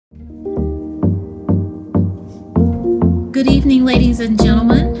Good evening, ladies and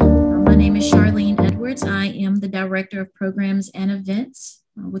gentlemen. My name is Charlene Edwards. I am the Director of Programs and Events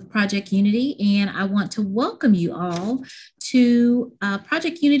with Project Unity, and I want to welcome you all to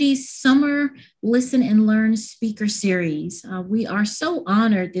Project Unity's Summer Listen and Learn Speaker Series. We are so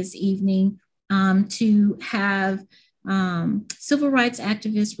honored this evening to have civil rights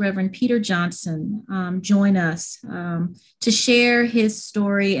activist Reverend Peter Johnson join us to share his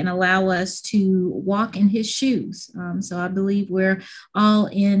story and allow us to walk in his shoes. So I believe we're all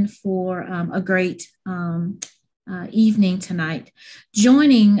in for a great evening tonight.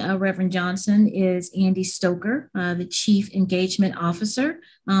 Joining Reverend Johnson is Andy Stoker, the Chief Engagement Officer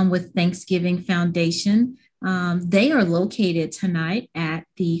with Thanksgiving Foundation. They are located tonight at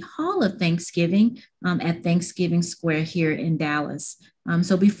the Hall of Thanksgiving at Thanksgiving Square here in Dallas.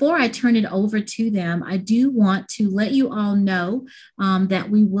 So before I turn it over to them, I do want to let you all know that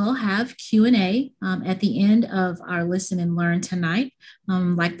we will have Q&A at the end of our Listen and Learn tonight,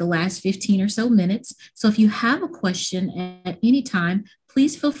 like the last 15 or so minutes. So if you have a question at any time,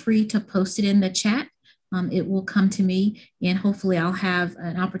 please feel free to post it in the chat. It will come to me, and hopefully I'll have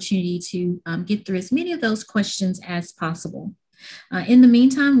an opportunity to get through as many of those questions as possible. In the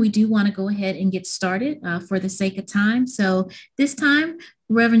meantime, we do want to go ahead and get started for the sake of time. So this time,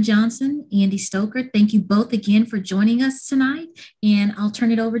 Reverend Johnson, Andy Stoker, thank you both again for joining us tonight, and I'll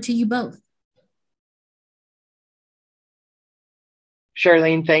turn it over to you both.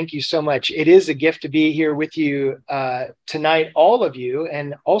 Charlene, thank you so much. It is a gift to be here with you tonight, all of you,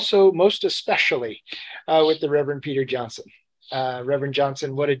 and also most especially with the Reverend Peter Johnson. Reverend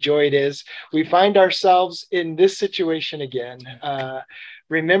Johnson, what a joy it is. We find ourselves in this situation again,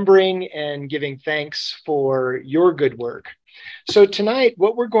 remembering and giving thanks for your good work. So tonight,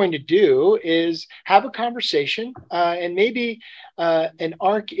 what we're going to do is have a conversation, and maybe an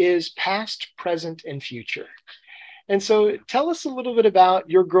arc is past, present, and future. And so tell us a little bit about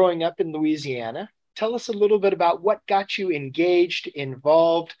your growing up in Louisiana. Tell us a little bit about what got you engaged,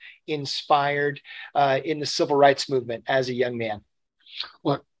 involved, inspired in the civil rights movement as a young man.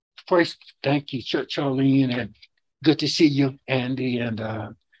 Well, first, thank you, Charlene, and good to see you, Andy, and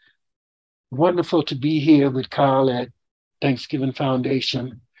wonderful to be here with Kyle at Thanksgiving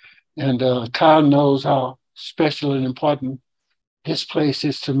Foundation. And Kyle knows how special and important this place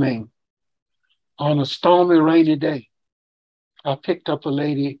is to me. On a stormy, rainy day, I picked up a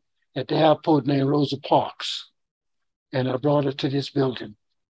lady at the airport named Rosa Parks, and I brought her to this building.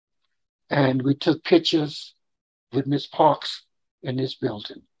 And we took pictures with Miss Parks in this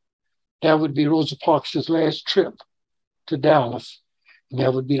building. That would be Rosa Parks' last trip to Dallas, and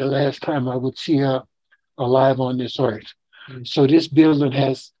that would be the last time I would see her alive on this earth. Mm-hmm. So this building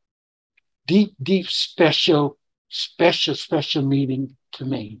has deep, special meaning to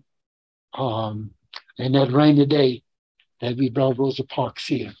me. And that rainy day that we brought Rosa Parks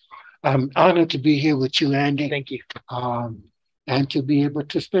here. I'm honored to be here with you, Andy. Thank you. And to be able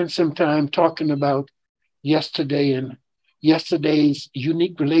to spend some time talking about yesterday and yesterday's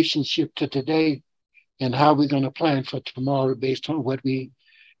unique relationship to today and how we're going to plan for tomorrow based on what we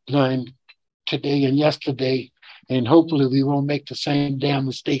learned today and yesterday. And hopefully we won't make the same damn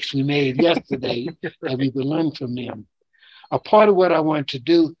mistakes we made yesterday and we will learn from them. A part of what I want to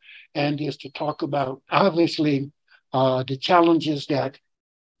do, Andy, is to talk about, obviously, the challenges that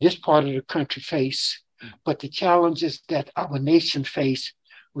this part of the country face, but the challenges that our nation face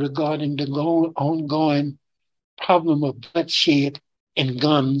regarding the ongoing problem of bloodshed and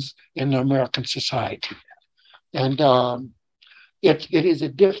guns in the American society. And it is a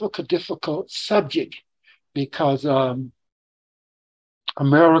difficult subject because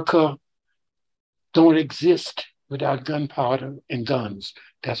America don't exist without gunpowder and guns.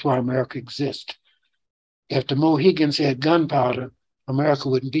 That's why America exists. If the Mohegans had gunpowder, America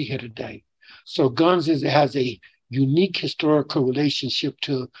wouldn't be here today. So guns has a unique historical relationship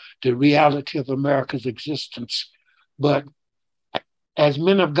to the reality of America's existence. But as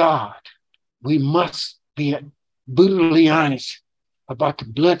men of God, we must be brutally honest about the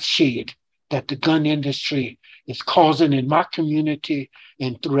bloodshed that the gun industry is causing in my community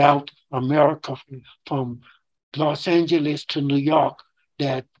and throughout America, from Los Angeles to New York,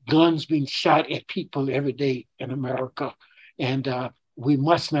 that guns being shot at people every day in America. And we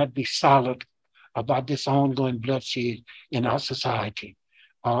must not be silent about this ongoing bloodshed in our society.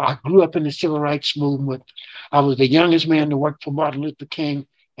 I grew up in the civil rights movement. I was the youngest man to work for Martin Luther King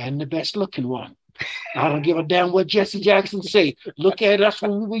and the best looking one. I don't give a damn what Jesse Jackson say. Look at us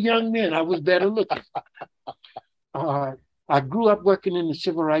when we were young men. I was better looking. I grew up working in the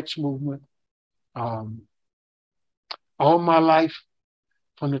civil rights movement. All my life,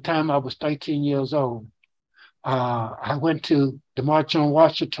 from the time I was 13 years old, I went to the March on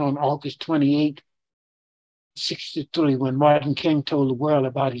Washington, August 28, 1963, when Martin King told the world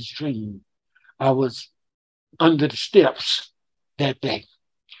about his dream. I was under the steps that day.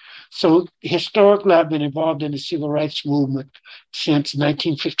 So historically, I've been involved in the civil rights movement since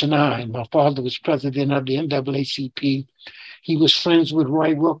 1959. My father was president of the NAACP. He was friends with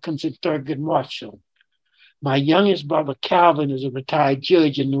Roy Wilkins and Thurgood Marshall. My youngest brother, Calvin, is a retired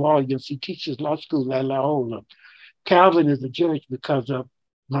judge in New Orleans. He teaches law school at La Jolla. Calvin is a judge because of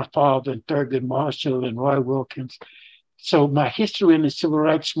my father and Thurgood Marshall and Roy Wilkins. So my history in the civil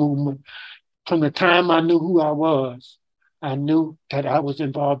rights movement, from the time I knew who I was, I knew that I was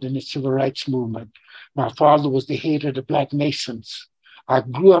involved in the civil rights movement. My father was the head of the Black Masons. I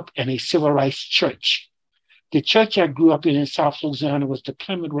grew up in a civil rights church. The church I grew up in South Louisiana was the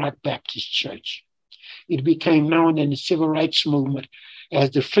Plymouth Rock Baptist Church. It became known in the civil rights movement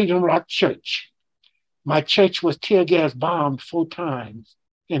as the Freedom Rock Church. My church was tear gas bombed 4 times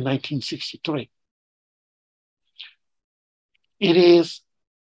in 1963. It is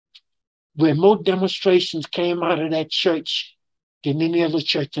where more demonstrations came out of that church than any other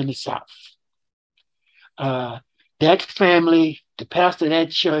church in the South. That family, the pastor of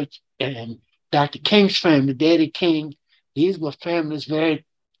that church, and Dr. King's family, Daddy King, these were families very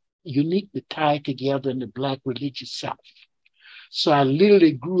uniquely tied together in the Black religious South. So I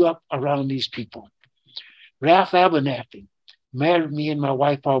literally grew up around these people. Ralph Abernathy married me and my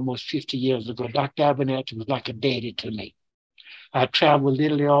wife almost 50 years ago. Dr. Abernathy was like a daddy to me. I traveled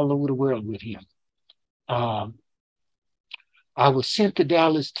literally all over the world with him. I was sent to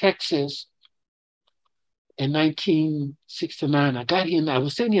Dallas, Texas in 1969. I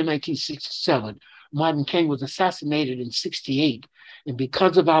was sent here in 1967. Martin King was assassinated in 68. And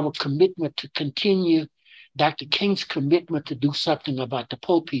because of our commitment to continue, Dr. King's commitment to do something about the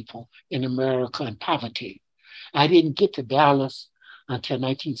poor people in America and poverty, I didn't get to Dallas until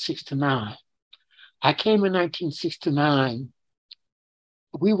 1969. I came in 1969.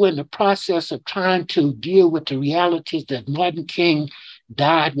 We were in the process of trying to deal with the realities that Martin King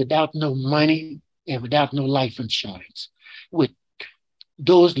died without no money and without no life insurance. With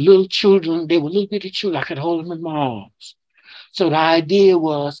those little children, they were little bitty children, I could hold them in my arms. So the idea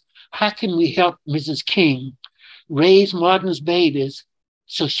was, how can we help Mrs. King raise Martin's babies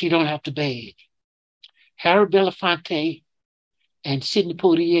so she don't have to beg? Harry Belafonte and Sidney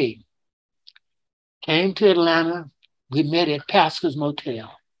Poitier came to Atlanta. We met at Pasca's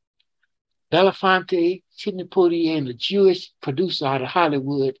Motel. Belafonte, Sidney Poitier, and a Jewish producer out of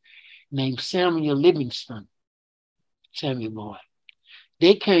Hollywood named Samuel Livingston, Samuel Boy.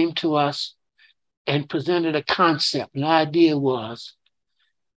 They came to us and presented a concept. And the idea was,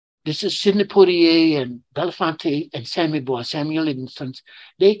 this is Sidney Poitier and Belafonte and Samuel Boy, Samuel Livingston.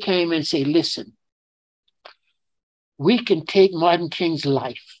 They came and said, listen, we can take Martin King's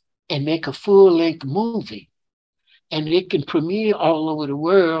life and make a full-length movie, and it can premiere all over the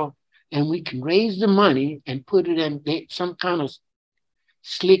world, and we can raise the money and put it in some kind of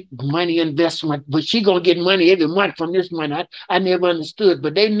slick money investment, but she gonna get money every month from this money. I never understood,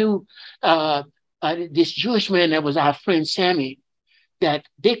 but they knew this Jewish man that was our friend Sammy, that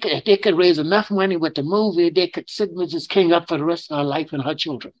they could raise enough money with the movie, they could sit Mrs. King up for the rest of her life and her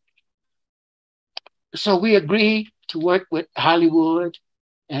children. So we agreed to work with Hollywood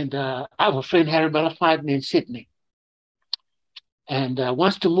and our friend Harry Belafonte in Sydney. And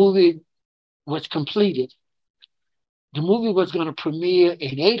once the movie was completed, the movie was going to premiere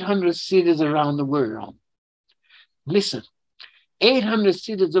in 800 cities around the world. Listen, 800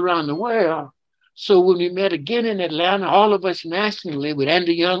 cities around the world. So when we met again in Atlanta, all of us nationally, with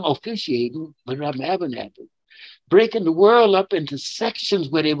Andy Young officiating, with Robin Abernathy, breaking the world up into sections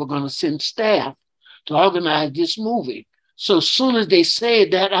where they were going to send staff to organize this movie. So as soon as they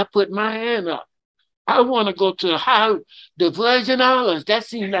said that, I put my hand up. I want to go to the Virgin Islands. That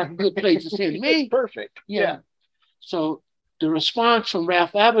seemed like a good place to send me. Perfect. Yeah. So the response from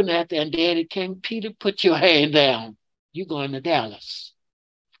Ralph Abernathy and Daddy King, Peter, put your hand down. You're going to Dallas.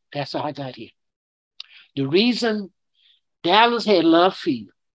 That's how I got here. The reason Dallas had Love Field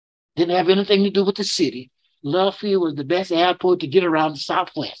didn't have anything to do with the city. Love Field was the best airport to get around the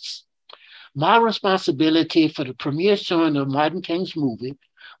Southwest. My responsibility for the premiere showing of Martin King's movie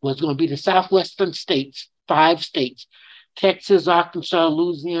was going to be the Southwestern states, 5 states, Texas, Arkansas,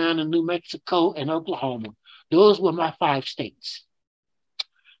 Louisiana, New Mexico, and Oklahoma. Those were my 5 states.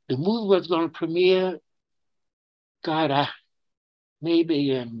 The movie was going to premiere,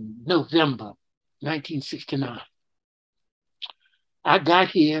 maybe in November 1969. I got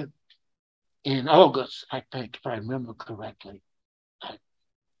here in August, I think, if I remember correctly,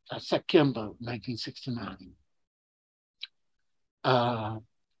 September 1969.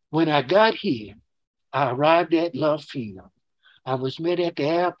 When I got here, I arrived at Love Field. I was met at the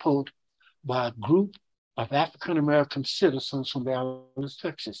airport by a group of African-American citizens from Dallas,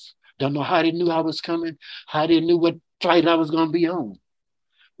 Texas. Don't know how they knew I was coming, how they knew what flight I was going to be on.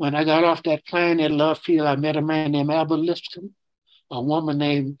 When I got off that plane at Love Field, I met a man named Albert Lipscomb, a woman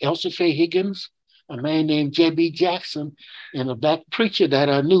named Elsa Faye Higgins, a man named J.B. Jackson, and a black preacher that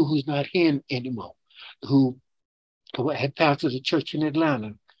I knew who's not here anymore, who had pastored a church in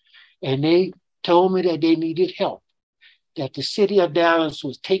Atlanta. And they told me that they needed help, that the city of Dallas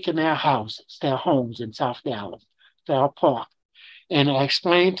was taking their houses, their homes in South Dallas, South Park. And I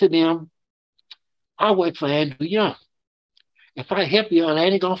explained to them, I work for Andrew Young. If I help you, they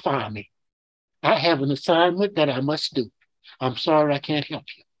ain't going to fire me. I have an assignment that I must do. I'm sorry I can't help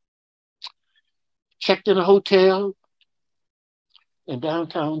you. Checked in a hotel in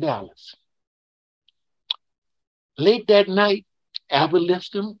downtown Dallas. Late that night, Albert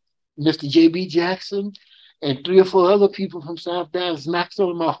Lipscomb, Mr. J.B. Jackson, and 3 or 4 other people from South Dallas knocked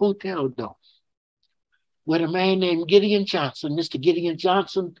on my hotel door with a man named Gideon Johnson. Mr. Gideon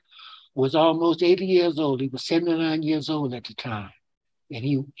Johnson was almost 80 years old. He was 79 years old at the time. And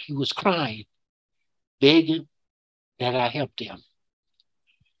he was crying, begging that I helped him.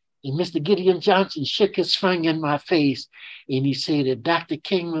 And Mr. Gideon Johnson shook his finger in my face and he said, if Dr.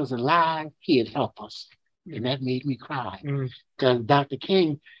 King was alive, he'd help us. And that made me cry because Dr.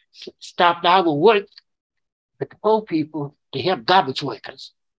 King stopped our work with the poor people to help garbage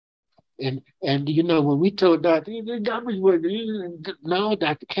workers. And you know, when we told Dr. garbage workers, no,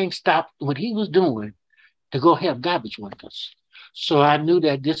 Dr. King stopped what he was doing to go help garbage workers. So I knew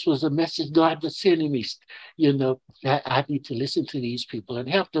that this was a message God was sending me, you know, that I need to listen to these people and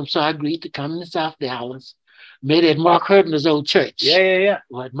help them. So I agreed to come to South Dallas, met at Mark Herbener's old church. Yeah.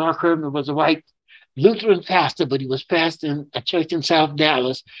 Well, Mark Herbener was a white Lutheran pastor, but he was pastoring a church in South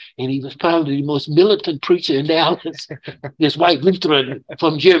Dallas, and he was probably the most militant preacher in Dallas, this white Lutheran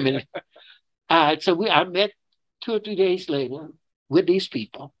from Germany. So I met 2 or 3 days later with these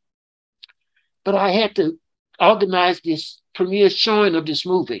people, but I had to organize this premiere showing of this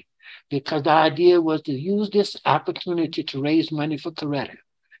movie because the idea was to use this opportunity to raise money for Coretta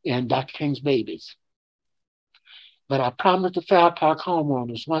and Dr. King's babies. But I promised the Fair Park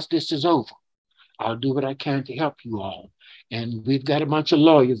homeowners, once this is over, I'll do what I can to help you all. And we've got a bunch of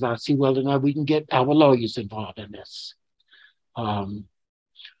lawyers. I'll see whether or not we can get our lawyers involved in this.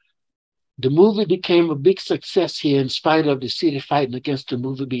 The movie became a big success here in spite of the city fighting against the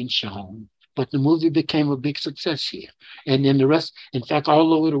movie being shown. But the movie became a big success here. And then the rest, in fact,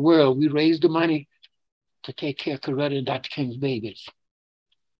 all over the world, we raised the money to take care of Coretta and Dr. King's babies.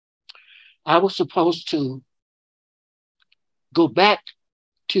 I was supposed to go back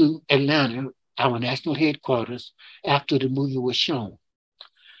to Atlanta, our national headquarters, after the movie was shown.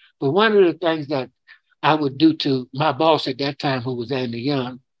 But one of the things that I would do to my boss at that time, who was Andy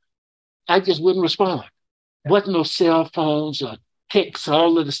Young, I just wouldn't respond. There wasn't no cell phones or texts,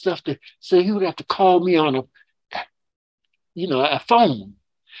 all of the stuff so he would have to call me on a phone.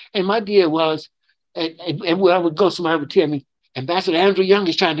 And my deal was, and where I would go, somebody would tell me, Ambassador Andrew Young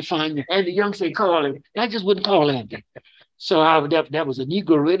is trying to find you. Andy Young said, call him. I just wouldn't call Andy. So that was a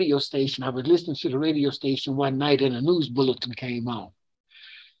Negro radio station. I was listening to the radio station one night and a news bulletin came on.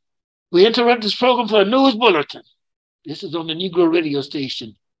 We interrupt this program for a news bulletin. This is on the Negro radio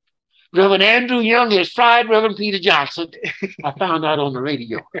station. Reverend Andrew Young has fried Reverend Peter Johnson. I found out on the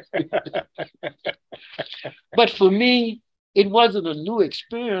radio. But for me, it wasn't a new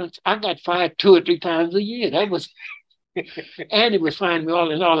experience. I got fired 2 or 3 times a year. That was, Andy would find me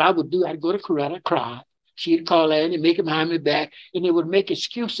all in all. I'd go to Coretta, cry. She'd call Andy, make him behind me back, and they would make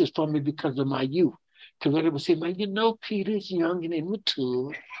excuses for me because of my youth. Coretta would say, man, Peter's young and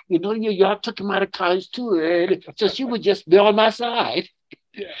immature. Y'all took him out of college too early. So she would just be on my side.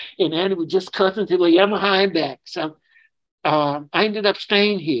 Yeah. And Andy would just cuss and say, well, you're behind back. So I ended up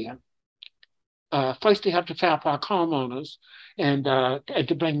staying here. First to help the Fair Park homeowners and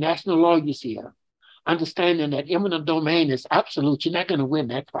to bring national lawyers here, understanding that eminent domain is absolute. You're not going to win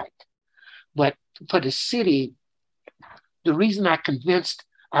that fight. But for the city, the reason I convinced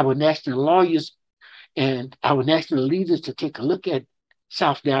our national lawyers and our national leaders to take a look at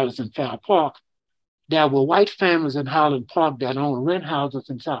South Dallas and Fair Park, there were white families in Highland Park that owned rent houses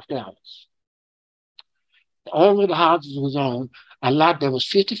in South Dallas. All of the houses was on a lot that was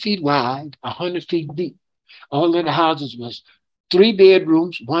 50 feet wide, 100 feet deep. All of the houses was 3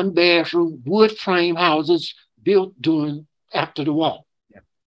 bedrooms, 1 bathroom, wood frame houses built after the war. Yeah.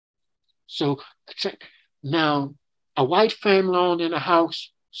 So now a white family owned in a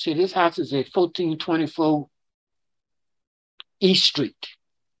house, see, this house is at 1424 East Street.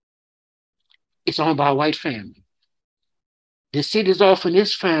 It's owned by a white family. The city's offering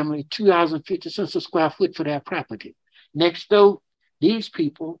this family $2.50 a square foot for their property. Next door, these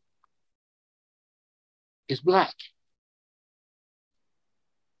people is Black.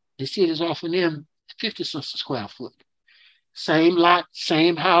 The city's offering them 50 cents a square foot. Same lot,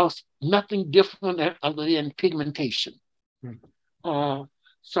 same house, nothing different other than pigmentation. So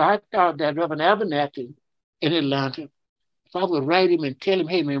I thought that Reverend Abernathy in Atlanta, if I would write him and tell him,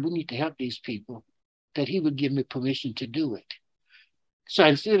 hey man, we need to help these people, that he would give me permission to do it. So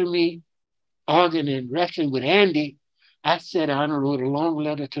instead of me arguing and wrestling with Andy, I sat down and wrote a long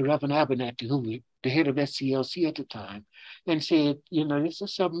letter to Reverend Abernathy, who was the head of SCLC at the time, and said, this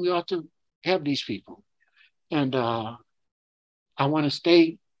is something we ought to help these people. And I want to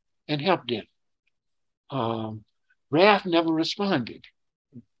stay and help them. Ralph never responded.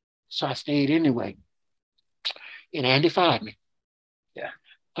 So I stayed anyway. And Andy fired me. Yeah.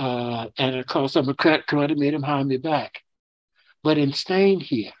 And of course, I'm a credit made him hire me back. But in staying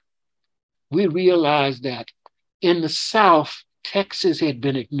here, we realized that in the South, Texas had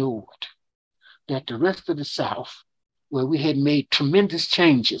been ignored. That the rest of the South, where we had made tremendous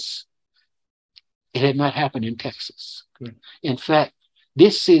changes, it had not happened in Texas. Good. In fact,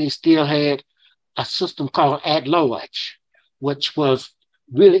 this city still had a system called at-large, which was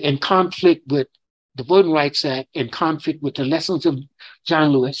really in conflict with the Voting Rights Act, in conflict with the lessons of John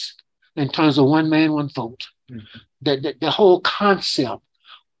Lewis in terms of one man, one vote. Mm-hmm. The whole concept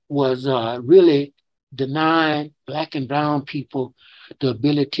was really denying Black and brown people the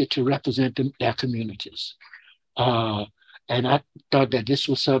ability to represent their communities. And I thought that this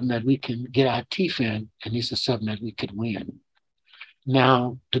was something that we can get our teeth in, and this is something that we could win.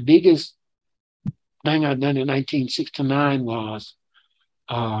 Now, the biggest thing I'd done in 1969 was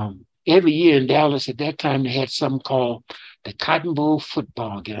every year in Dallas at that time, they had something called the Cotton Bowl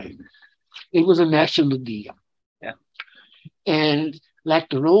football game. It was a national deal. Yeah. And like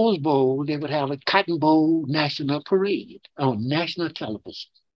the Rose Bowl, they would have a Cotton Bowl national parade on national television.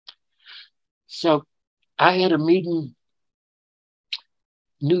 So I had a meeting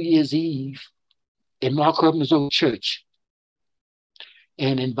New Year's Eve in Mark Hubner's old church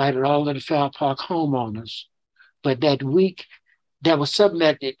and invited all of the Fair Park homeowners. But that week, there was something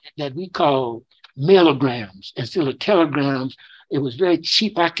that we call mailograms instead of telegrams. It was very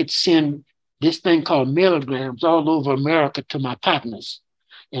cheap. I could send this thing called mailograms all over America to my partners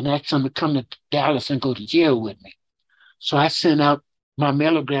and ask them to come to Dallas and go to jail with me. So I sent out my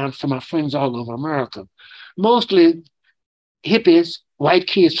mailograms to my friends all over America, mostly hippies, white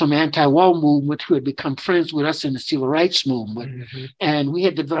kids from the anti-war movement who had become friends with us in the civil rights movement. Mm-hmm. And we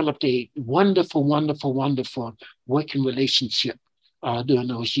had developed a wonderful, wonderful, wonderful working relationship during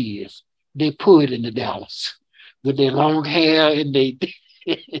those years. They poured into Dallas with their long hair and they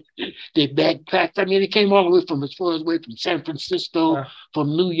backpacked. I mean, they came all the way from as far away from San Francisco,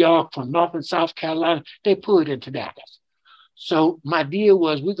 from New York, from North and South Carolina. They poured into Dallas. So my deal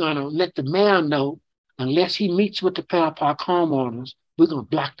was we're going to let the mayor know, unless he meets with the Fair Park homeowners, we're going to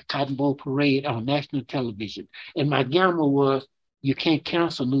block the Cotton Bowl parade on national television. And my gamble was, you can't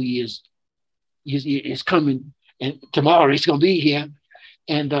cancel New Year's. It's coming, and tomorrow it's going to be here.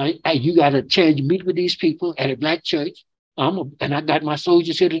 And you got a chance to meet with these people at a Black church. And I got my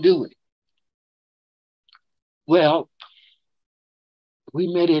soldiers here to do it. Well, we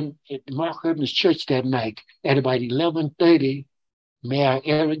met at Mark Hubner's church that night at about 11:30. Mayor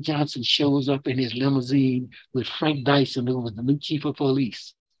Eric Johnson shows up in his limousine with Frank Dyson, who was the new chief of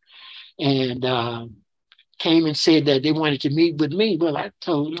police, and came and said that they wanted to meet with me. Well, I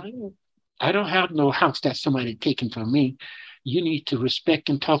told him, I don't have no house that somebody taken from me. You need to respect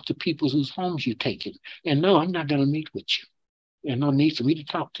and talk to people whose homes you're taking. And no, I'm not going to meet with you. There's no need for me to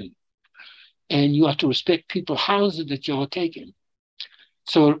talk to you. And you have to respect people's houses that you're taking.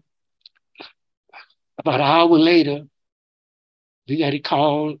 So about an hour later, we got a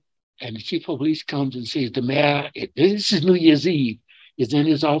call, and the chief of police comes and says, the mayor, this is New Year's Eve, is in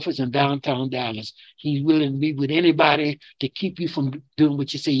his office in downtown Dallas. He's willing to meet with anybody to keep you from doing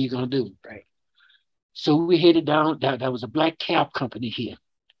what you say you're going to do. Right. So we headed down. There was a Black cab company here,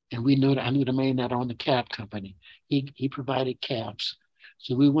 and I knew the man that owned the cab company. He provided cabs.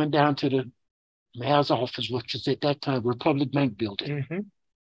 So we went down to the mayor's office, which was at that time Republic Bank building. Mm-hmm.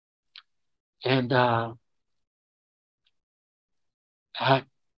 And I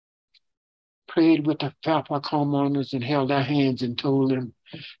prayed with the Fair Park homeowners and held their hands and told them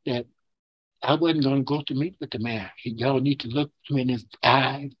that I wasn't going to go to meet with the man. Y'all need to look him in his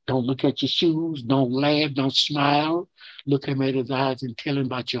eyes. Don't look at your shoes. Don't laugh. Don't smile. Look him at his eyes and tell him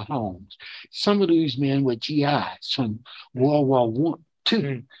about your homes. Some of these men were GIs from World War One,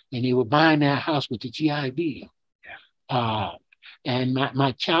 II, and they were buying their house with the GI Bill. And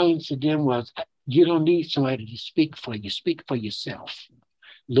my challenge to them was, you don't need somebody to speak for you. Speak for yourself.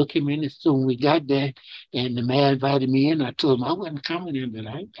 Look him in the store. When we got there, and the man invited me in, I told him I wasn't coming in, but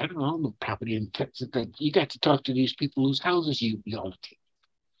I don't own no property in Texas. You got to talk to these people whose houses you all the time.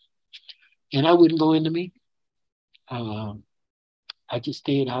 And I wouldn't go in the meeting. I just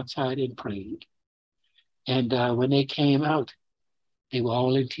stayed outside and prayed. And when they came out, they were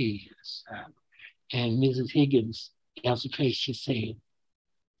all in tears. And Mrs. Higgins, Elsie Pace, she said,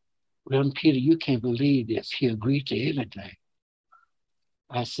 "Reverend Peter, you can't believe this. He agreed to everything."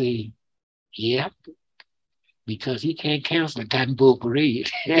 I say, "Yeah, because he can't cancel the Cotton Bowl Parade.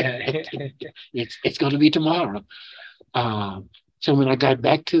 It's going to be tomorrow." So when I got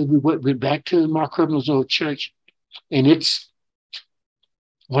back we went back to Mark Criminal's old church, and it's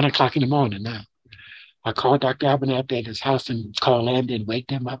 1:00 in the morning now. I called Dr. Abernathy at his house and called Andy and wake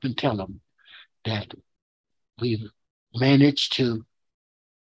them up and tell them that we've managed to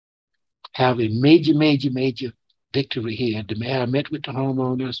have a major victory here. The mayor met with the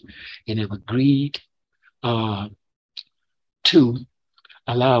homeowners and have agreed to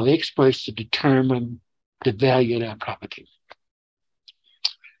allow experts to determine the value of that property.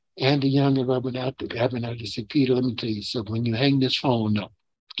 And the young Abernathy said, "Peter, let me tell you something. When you hang this phone up,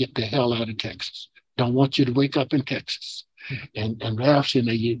 get the hell out of Texas. Don't want you to wake up in Texas." And Ralph said,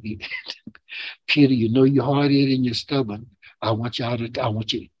 "Peter, you know you're hard-headed and you're stubborn. I want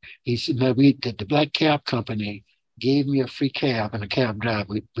you." He said, "Now the Black Cab Company gave me a free cab and a cab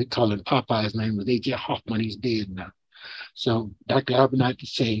driver. We call him Popeye's name was A.J. Hoffman. He's dead now. So Dr. Abernathy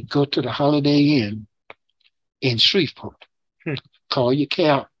said, go to the Holiday Inn in Shreveport. Call your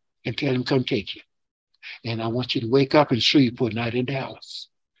cab and tell him come take you. And I want you to wake up in Shreveport, not in Dallas."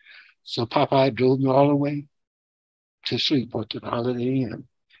 So Popeye drove me all the way to Shreveport to the Holiday Inn,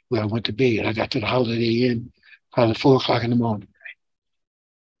 where I went to bed. I got to the Holiday Inn probably 4:00 in the morning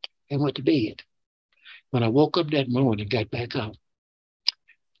and went to bed. When I woke up that morning, got back up,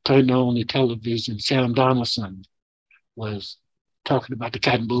 turned on the television, Sam Donaldson was talking about the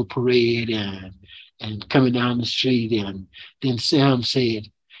Cotton Bowl Parade and coming down the street. And then Sam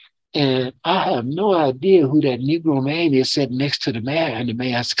said, "And I have no idea who that Negro man is sitting next to the mayor in the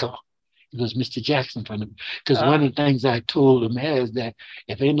mayor's car." It was Mr. Jackson from them. Because one of the things I told the mayor is that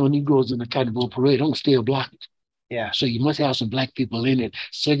if ain't no Negroes in the Cotton Bowl Parade, don't still block it. Yeah. So you must have some Black people in it.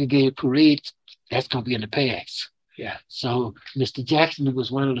 Segregated parades, that's going to be in the past. Yeah. So Mr. Jackson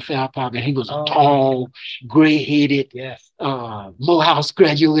was one of the Foul Pocket. He was a tall, gray-headed, yes, Morehouse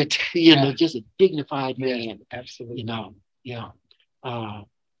graduate, you know, just a dignified man. Absolutely. You know, yeah.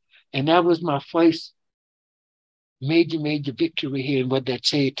 And that was my first major victory here. And what that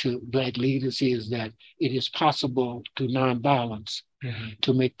said to Black leaders is that it is possible through nonviolence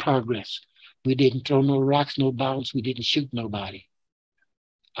to make progress. We didn't throw no rocks, no bombs. We didn't shoot nobody.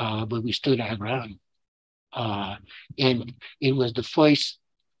 But we stood our ground. And it was the first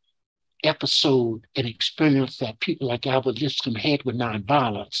episode and experience that people like Albert Lipscomb had with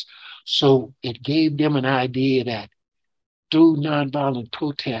nonviolence. So it gave them an idea that through nonviolent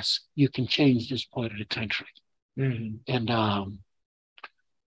protests, you can change this part of the country. And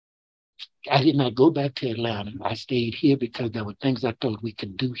I did not go back to Atlanta. I stayed here because there were things I thought we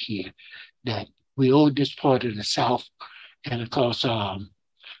could do here, that we owed this part of the South. And of course,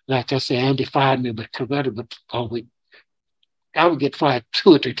 like I said, Andy fired me, but Coretta would always, I would get fired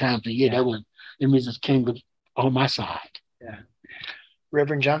 2 or 3 times a year. That was, and Mrs. King was on my side. Yeah.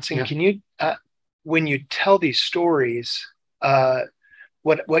 Reverend Johnson, can you, when you tell these stories,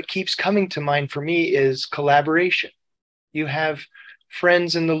 what keeps coming to mind for me is collaboration. You have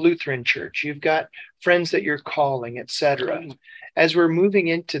friends in the Lutheran Church. You've got friends that you're calling, etc. As we're moving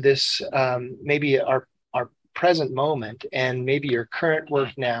into this, maybe our present moment and maybe your current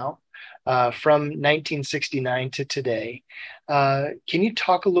work now, from 1969 to today, can you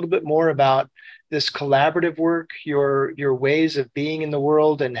talk a little bit more about this collaborative work, your ways of being in the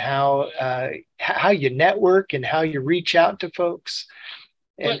world, and how you network and how you reach out to folks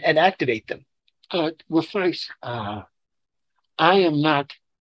and activate them? Well, first, I am not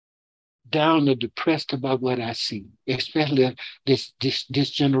down or depressed about what I see, especially this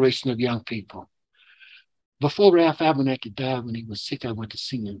generation of young people. Before Ralph Abernathy died, when he was sick, I went to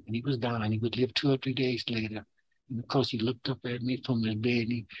see him, and he was dying. He would live 2 or 3 days later. And of course, he looked up at me from his bed.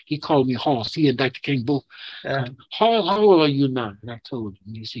 And he called me Hoss. He and Dr. King both. How old are you now? And I told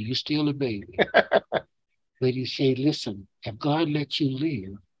him. He said, "You're still a baby." But he said, "Listen, if God lets you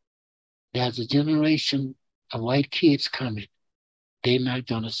live, there's a generation of white kids coming. They're not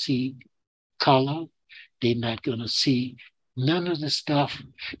going to see color. They're not going to see none of the stuff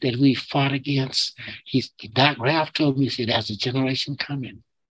that we fought against." Doc Ralph told me, he said, "There's a generation coming.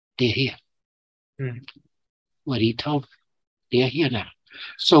 They're here." What he told me, they're here now.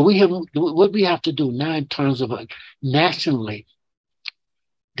 So what we have to do now in terms of nationally,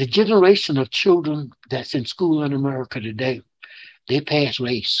 the generation of children that's in school in America today, they pass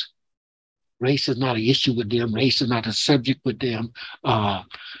race. Race is not an issue with them. Race is not a subject with them.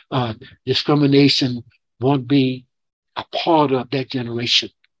 Discrimination won't be a part of that generation.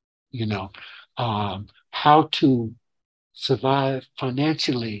 How to survive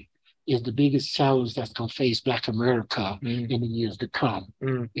financially is the biggest challenge that's going to face Black America in the years to come.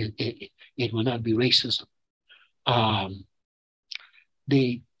 It will not be racism.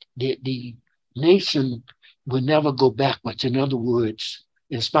 The nation will never go backwards. In other words,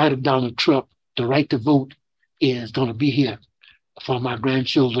 in spite of Donald Trump, the right to vote is going to be here for my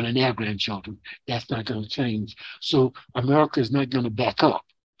grandchildren and their grandchildren. That's not going to change. So America is not going to back up.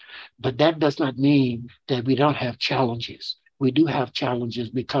 But that does not mean that we don't have challenges. We do have challenges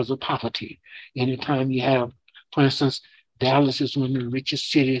because of poverty. Anytime you have, for instance, Dallas is one of the richest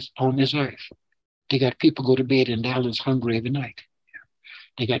cities on this earth. They got people go to bed in Dallas hungry every night.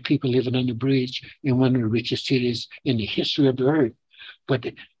 They got people living on the bridge in one of the richest cities in the history of the earth. But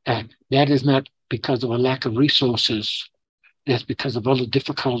that is not because of a lack of resources. That's because of other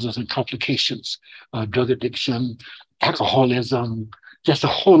difficulties and complications, drug addiction, alcoholism, just a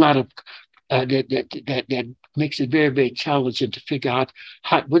whole lot of that makes it very, very challenging to figure out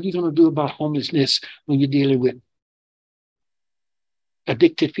what are you going to do about homelessness when you're dealing with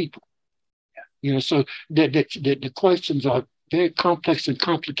addicted people. So the questions are very complex and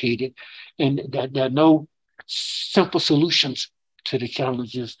complicated, and there are no simple solutions to the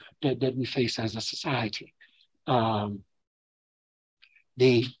challenges that we face as a society.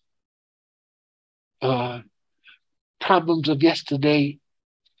 The problems of yesterday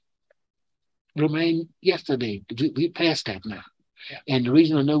remain yesterday. We passed that now. Yeah. And the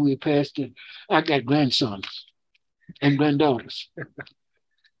reason I know we passed it, I got grandsons and granddaughters.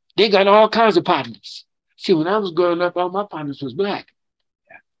 They got all kinds of partners. See, when I was growing up, all my partners was Black.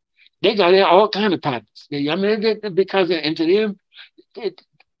 Yeah. They got all kinds of partners. Because to them,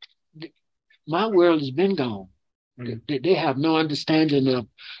 my world has been gone. They have no understanding of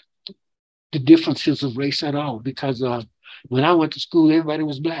the differences of race at all, because when I went to school, everybody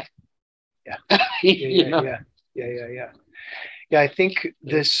was Black. Yeah. I think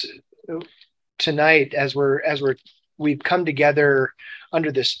this tonight, as we've come together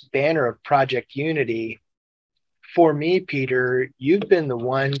under this banner of Project Unity, for me, Peter, you've been the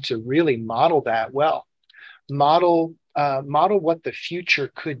one to really model that well. Model what the future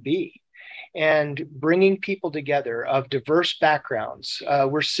could be, and bringing people together of diverse backgrounds.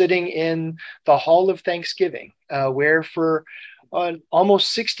 We're sitting in the Hall of Thanksgiving, where for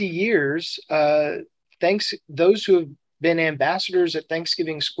almost 60 years, those who have been ambassadors at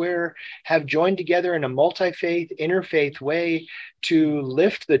Thanksgiving Square have joined together in a multi-faith, interfaith way to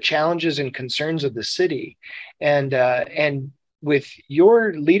lift the challenges and concerns of the city. And with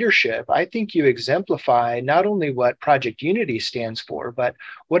your leadership, I think you exemplify not only what Project Unity stands for, but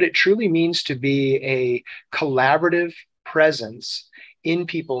what it truly means to be a collaborative presence in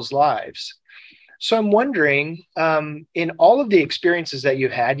people's lives. So I'm wondering, in all of the experiences that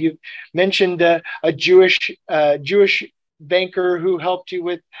you've had, you've mentioned a Jewish banker who helped you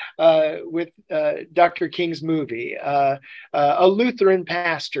with Dr. King's movie, a Lutheran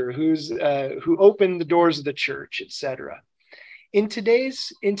pastor who opened the doors of the church, etc. In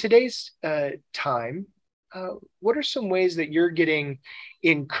today's time, what are some ways that you're getting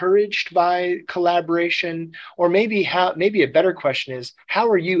encouraged by collaboration? Or maybe a better question is, how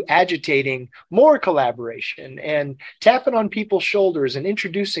are you agitating more collaboration and tapping on people's shoulders and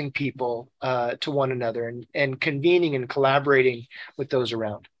introducing people to one another and convening and collaborating with those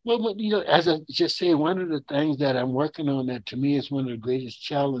around? Well, as I just said, one of the things that I'm working on that to me is one of the greatest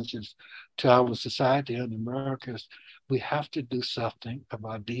challenges to our society in America is we have to do something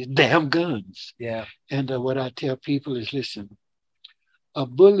about these damn guns. Yeah. And what I tell people is, listen, a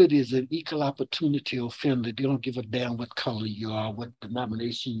bullet is an equal opportunity offender. They don't give a damn what color you are, what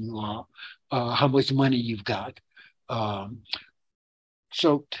denomination you are, how much money you've got.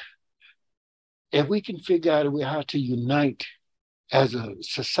 So if we can figure out a way how to unite as a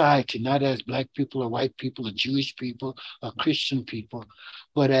society, not as Black people or white people or Jewish people or Christian people,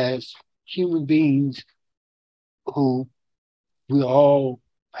 but as human beings who we all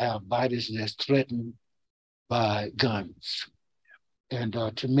have bodies that's threatened by guns. And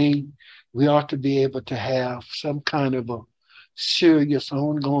to me, we ought to be able to have some kind of a serious,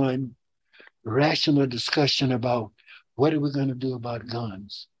 ongoing, rational discussion about what are we going to do about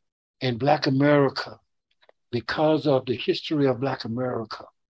guns. In Black America, because of the history of Black America,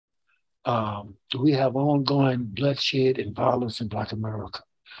 we have ongoing bloodshed and violence in Black America.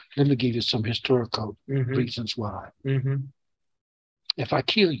 Let me give you some historical reasons why. If I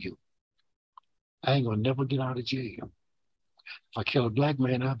kill you, I ain't gonna never get out of jail. If I kill a Black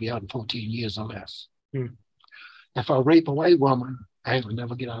man, I'll be out in 14 years or less. If I rape a white woman, I ain't gonna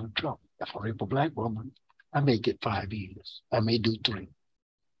never get out of trouble. If I rape a Black woman, I may get 5 years. I may do 3.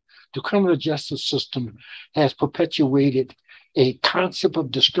 The criminal justice system has perpetuated a concept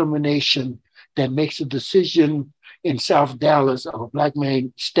of discrimination that makes a decision in South Dallas of a Black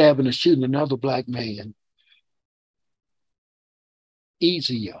man stabbing or shooting another Black man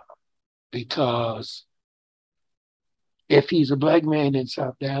easier, because if he's a Black man in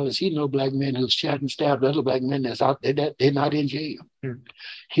South Dallas, he know Black men who've shot and stabbed other Black men that's out there, they're not in jail.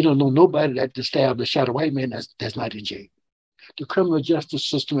 He don't know nobody that stabbed or shot a white man that's not in jail. The criminal justice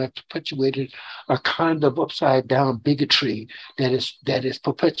system has perpetuated a kind of upside down bigotry that is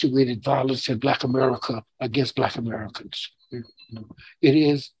perpetuated violence in Black America against Black Americans. It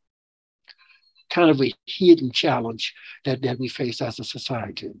is kind of a hidden challenge that we face as a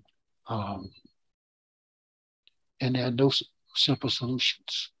society. And there are no simple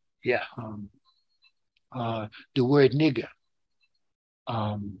solutions. Yeah. The word nigger,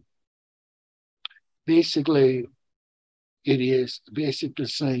 basically, it is basically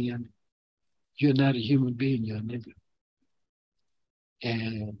saying you're not a human being, you're a nigger.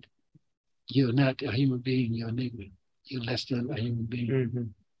 And you're not a human being, you're a nigger. You're less than a human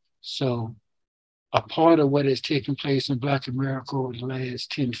being. So a part of what has taken place in Black America over the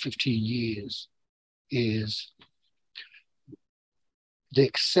last 10, 15 years is the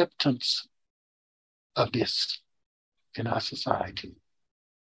acceptance of this in our society.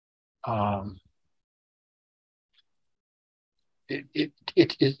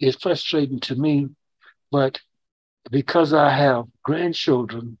 It's frustrating to me, but because I have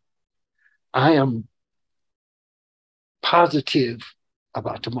grandchildren, I am positive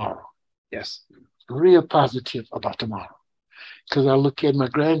about tomorrow. Yes. Real positive about tomorrow. Because I look at my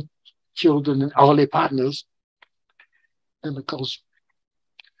grandchildren and all their partners, and because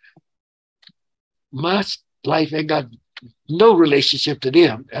my life ain't got no relationship to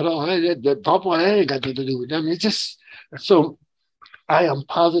them at all. Papa, I ain't got nothing to do with them. It's just, so I am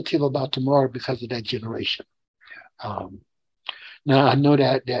positive about tomorrow because of that generation. Now I know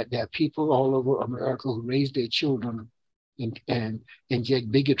that people all over America who raise their children and inject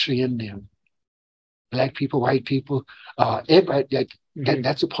bigotry in them. Black people, white people, everybody,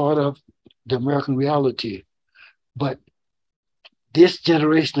 that's a part of the American reality. But this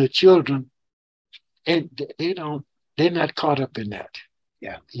generation of children, and they're not caught up in that.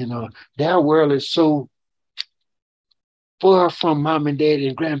 Yeah. You know, their world is so far from mom and dad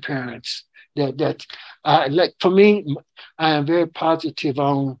and grandparents that like for me, I am very positive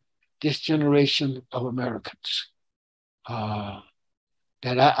on this generation of Americans.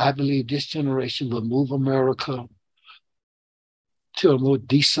 That I believe this generation will move America to a more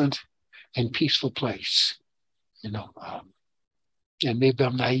decent and peaceful place. You know, and maybe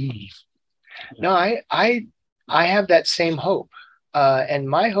I'm naive. No, I have that same hope, and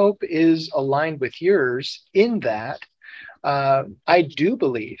my hope is aligned with yours in that I do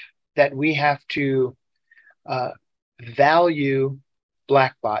believe that we have to value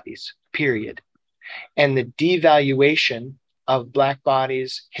Black bodies, period, and the devaluation of Black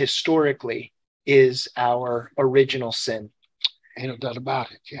bodies historically is our original sin. Ain't no doubt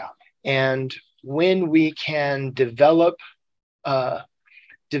about it, yeah. And when we can develop a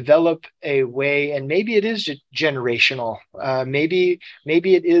way, and maybe it is generational, maybe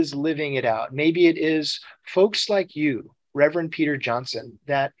it is living it out, maybe it is folks like you, Reverend Peter Johnson,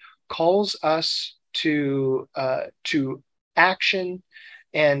 that calls us to action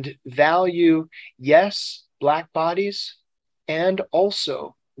and value, yes, Black bodies, and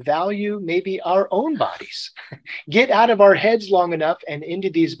also value maybe our own bodies. Get out of our heads long enough and into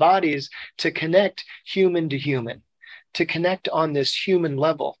these bodies to connect human to human, to connect on this human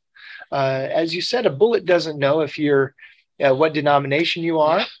level. As you said, a bullet doesn't know if you're what denomination you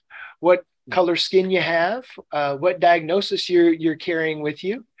are, what color skin you have, what diagnosis you're carrying with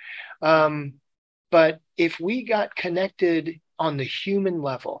you. But if we got connected on the human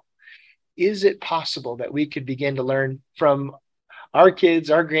level, is it possible that we could begin to learn from our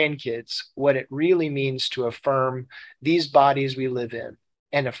kids, our grandkids, what it really means to affirm these bodies we live in,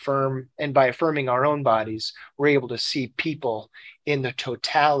 and by affirming our own bodies, we're able to see people in the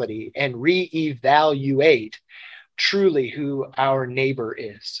totality and reevaluate truly who our neighbor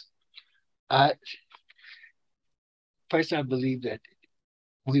is? First, I believe that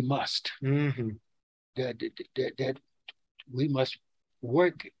we must. Mm-hmm. That we must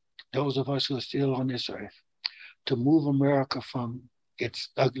work, those of us who are still on this earth, to move America from its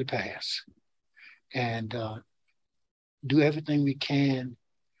ugly past and do everything we can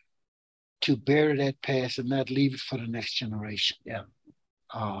to bury that past and not leave it for the next generation. Yeah.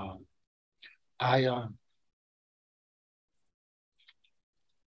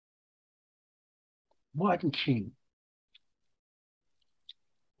 Martin King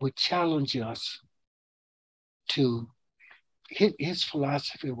would challenge us to, his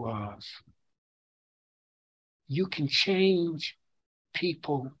philosophy was, you can change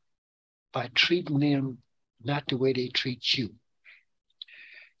people by treating them not the way they treat you.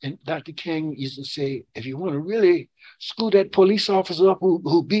 And Dr. King used to say, if you want to really school that police officer up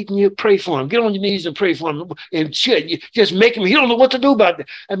who beating you, pray for him. Get on your knees and pray for him. And shit, just make him, he don't know what to do about it.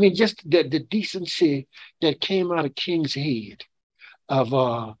 I mean, just the decency that came out of King's head of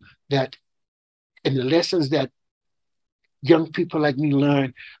that, and the lessons that young people like me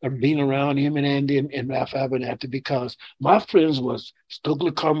learn of being around him and Andy and Ralph Abernathy, because my friends was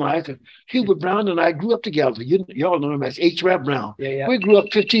Stokely Carmichael, Hubert Brown, and I grew up together. Y'all know him as H. Rap Brown. Yeah. We grew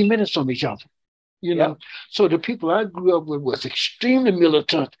up 15 minutes from each other, you know. So the people I grew up with was extremely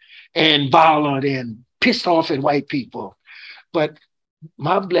militant and violent and pissed off at white people. But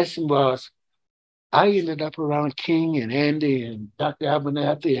my blessing was I ended up around King and Andy and Dr.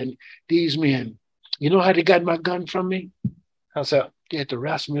 Abernathy and these men. You know how they got my gun from me? How so? They had to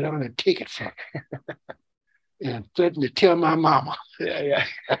wrestle me down and take it from me. And threatened to tell my mama. Yeah.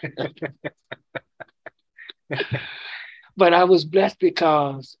 But I was blessed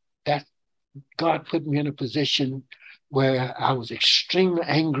because that God put me in a position where I was extremely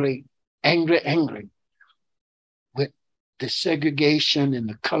angry with the segregation and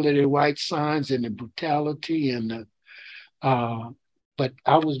the colored and white signs and the brutality and the but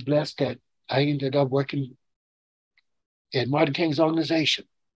I was blessed that I ended up working at Martin King's organization.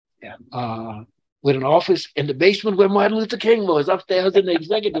 With an office in the basement where Martin Luther King was, upstairs in the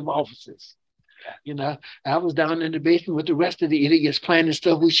executive offices. You know, I was down in the basement with the rest of the idiots planning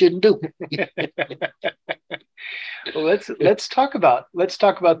stuff we shouldn't do. Well, let's talk about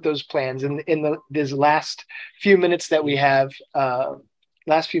those plans in these last few minutes that we have.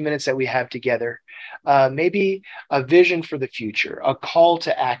 Together. Maybe a vision for the future, a call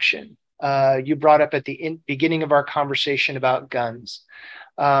to action. You brought up at the beginning of our conversation about guns,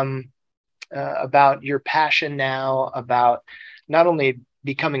 about your passion now, about not only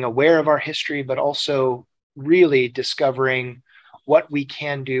becoming aware of our history, but also really discovering what we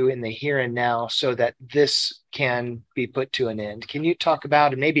can do in the here and now so that this can be put to an end. Can you talk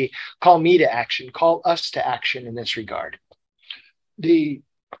about and maybe call me to action, call us to action in this regard? The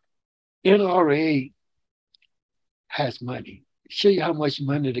NRA has money. Show you how much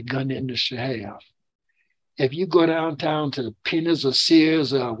money the gun industry have. If you go downtown to Penny's or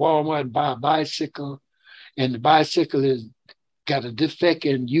Sears or Walmart and buy a bicycle, and the bicycle is got a defect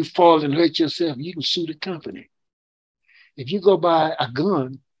and you fall and hurt yourself, you can sue the company. If you go buy a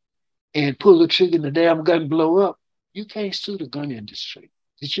gun and pull the trigger and the damn gun blow up, you can't sue the gun industry.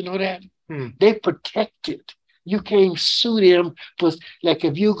 Did you know that? They protect it. You can't sue them for, like,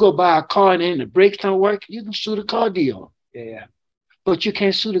 if you go buy a car and the brakes don't work, you can sue the car dealer. Yeah. But you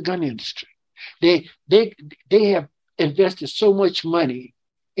can't sue the gun industry. They have invested so much money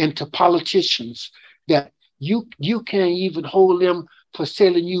into politicians that you can't even hold them for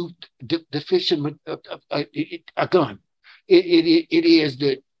selling you deficient a gun. It is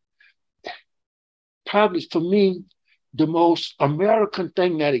probably, for me, the most American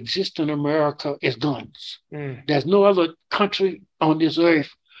thing that exists in America is guns. There's no other country on this earth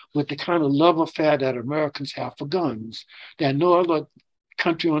with the kind of love affair that Americans have for guns. There's no other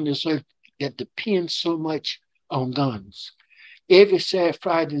country on this earth that depends so much on guns. Every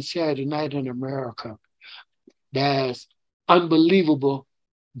Friday and Saturday night in America, there's unbelievable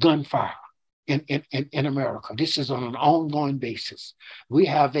gunfire in America. This is on an ongoing basis. We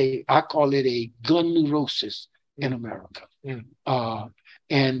have I call it a gun neurosis in America.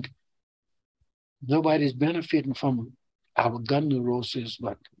 And nobody's benefiting from our gun neurosis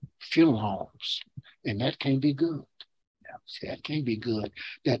but funeral homes. And that can be good. Yeah. See, that can't be good.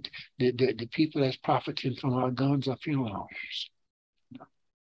 That the people that's profiting from our guns are funeral homes.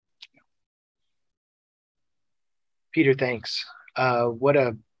 Peter, thanks. What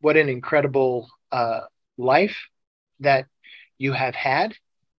an incredible life that you have had,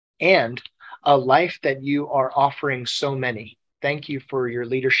 and a life that you are offering so many. Thank you for your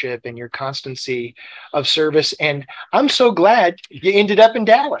leadership and your constancy of service. And I'm so glad you ended up in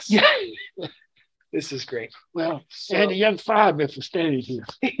Dallas. Yeah. This is great. Well, and a young fireman for standing here.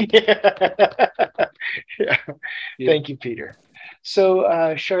 Yeah. Yeah. Thank you, Peter. So,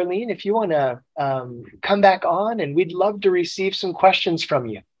 Charlene, if you want to come back on, and we'd love to receive some questions from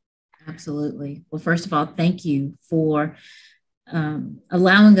you. Absolutely. Well, first of all, thank you for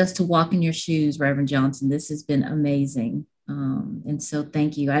allowing us to walk in your shoes, Reverend Johnson. This has been amazing. And so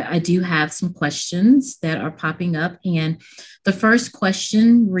thank you. I do have some questions that are popping up. And the first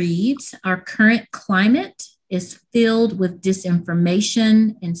question reads, our current climate is filled with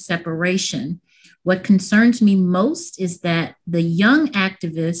disinformation and separation. What concerns me most is that the young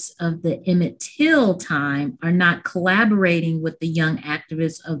activists of the Emmett Till time are not collaborating with the young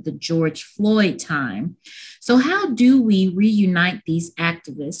activists of the George Floyd time. So how do we reunite these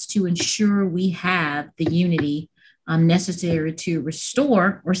activists to ensure we have the unity necessary to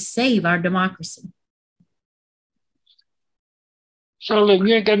restore or save our democracy? Charlene,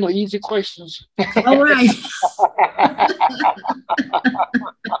 you ain't got no easy questions. All right.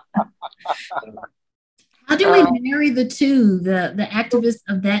 How do we marry the two, the activists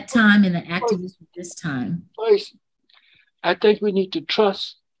of that time and the activists of this time? First, I think we need to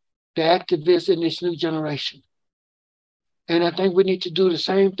trust the activists in this new generation. And I think we need to do the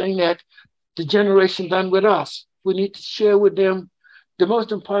same thing that the generation done with us. We need to share with them. The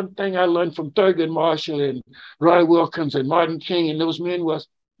most important thing I learned from Thurgood Marshall and Roy Wilkins and Martin King and those men was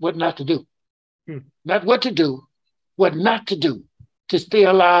what not to do. Not what to do, what not to do. To stay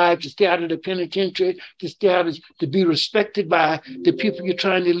alive, to stay out of the penitentiary, to stay out of, to be respected by the people you're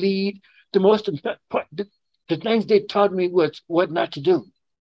trying to lead. The most important, the things they taught me was what not to do.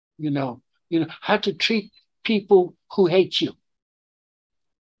 You know, how to treat people who hate you.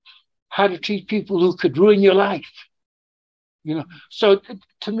 How to treat people who could ruin your life. So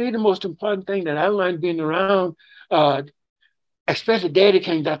to me, the most important thing that I learned being around, especially Daddy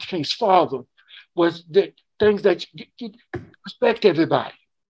King, Dr. King's father, was the things that you respect everybody.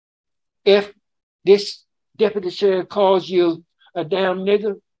 If this deputy sheriff calls you a damn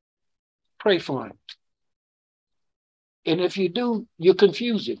nigger, pray for him. And if you do, you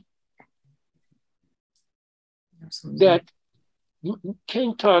confuse him. Absolutely. That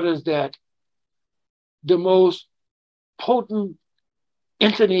King taught us that the most potent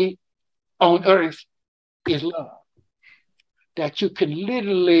entity on earth is love. That you can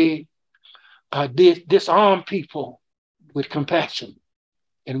literally disarm people with compassion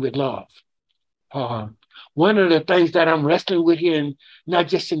and with love. One of the things that I'm wrestling with here, not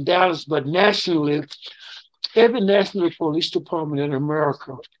just in Dallas, but nationally, every national police department in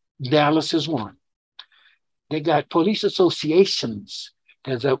America, Dallas is one. They got police associations.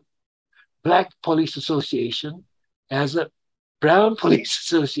 There's a Black police association, there's a Brown police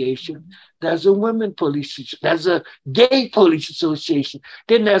association, there's a women police, there's a gay police association,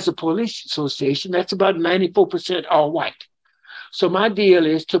 then there's a police association that's about 94% all white. So my deal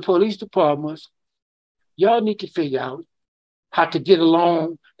is to police departments, y'all need to figure out how to get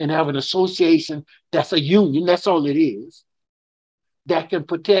along and have an association that's a union, that's all it is, that can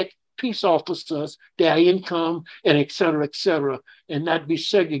protect peace officers, their income, and et cetera, and not be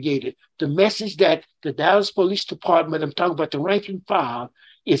segregated. The message that the Dallas Police Department, I'm talking about the rank and file,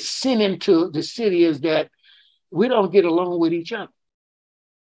 is sending to the city is that we don't get along with each other.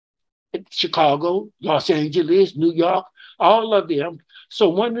 Chicago, Los Angeles, New York, all of them. So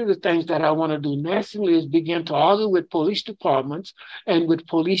one of the things that I want to do nationally is begin to argue with police departments and with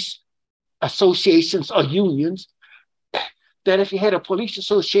police associations or unions that if you had a police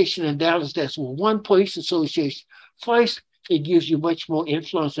association in Dallas, that's one police association, first, it gives you much more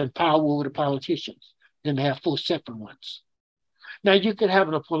influence and power over the politicians than to have 4 separate ones. Now, you could have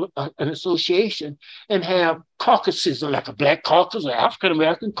an association and have caucuses, like a Black caucus, or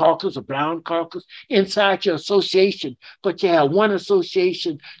African-American caucus, or Brown caucus inside your association, but you have one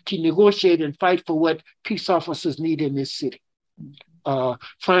association to negotiate and fight for what peace officers need in this city. For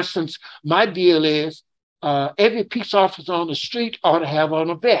instance, my deal is every peace officer on the street ought to have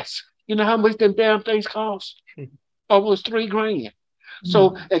on a vest. You know how much them damn things cost? Almost $3,000.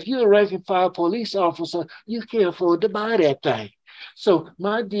 So if you're a rank and file police officer, you can't afford to buy that thing. So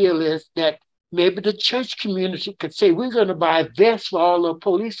my deal is that maybe the church community could say, we're going to buy vests for all the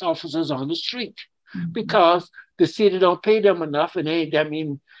police officers on the street, because the city don't pay them enough, and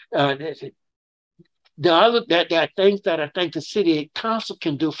the other that are things that I think the city council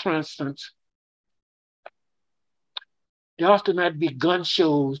can do. For instance, there ought to not be gun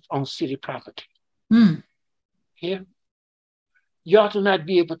shows on city property. Here, you ought to not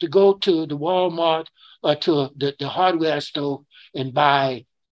be able to go to the Walmart or to the hardware store and buy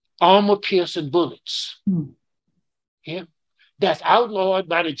armor-piercing bullets. Yeah. That's outlawed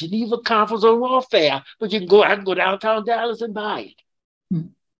by the Geneva Conference on Warfare, but I can go downtown Dallas and buy it.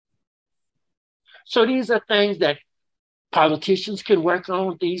 So these are things that politicians can work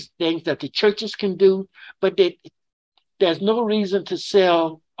on, these things that the churches can do, but there's no reason to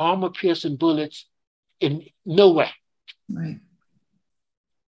sell armor-piercing bullets in nowhere. Right.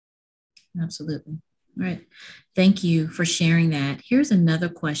 Absolutely. All right. Thank you for sharing that. Here's another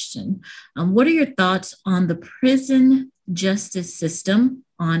question. What are your thoughts on the prison justice system,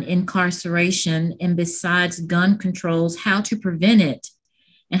 on incarceration, and besides gun controls, how to prevent it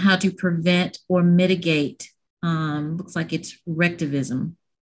and how to prevent or mitigate? Looks like it's rectivism.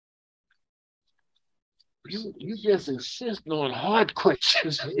 You just insist on hard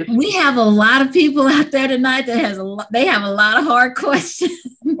questions. We have a lot of people out there tonight that have a lot of hard questions.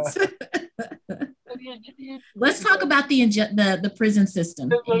 Let's talk about the prison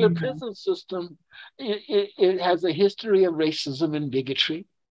system. Well, the prison system, it has a history of racism and bigotry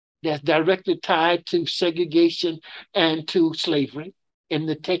that's directly tied to segregation and to slavery in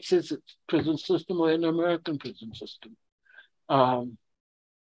the Texas prison system or in the American prison system.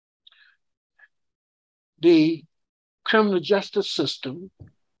 The criminal justice system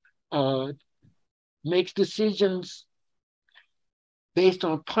makes decisions based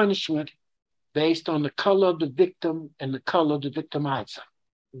on punishment, based on the color of the victim and the color of the victimizer.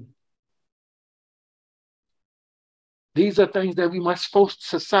 These are things that we must force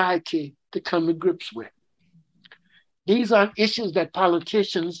society to come to grips with. These are issues that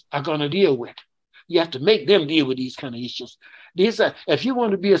politicians are going to deal with. You have to make them deal with these kind of issues. If you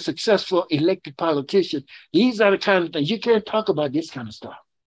want to be a successful elected politician, these are the kind of things you can't talk about. This kind of stuff,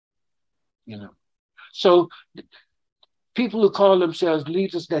 So people who call themselves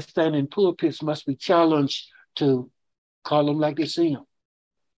leaders that stand in pulpits must be challenged to call them like they see them.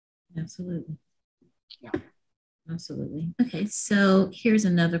 Absolutely. Yeah. Absolutely. Okay, so here's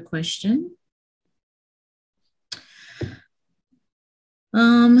another question.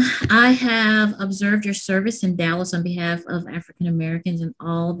 I have observed your service in Dallas on behalf of African Americans and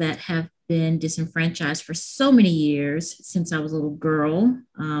all that have been disenfranchised for so many years since I was a little girl.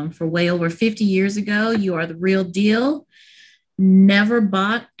 For way over 50 years ago, you are the real deal. Never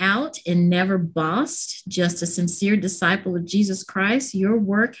bought out and never bossed, just a sincere disciple of Jesus Christ. Your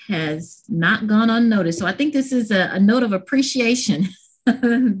work has not gone unnoticed. So I think this is a note of appreciation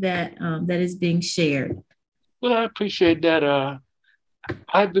that is being shared. Well, I appreciate that.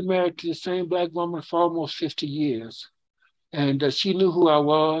 I've been married to the same Black woman for almost 50 years. And she knew who I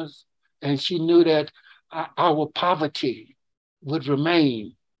was. And she knew that our poverty would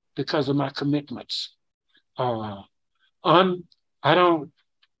remain because of my commitments. I don't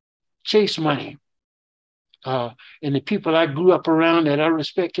chase money. And the people I grew up around that I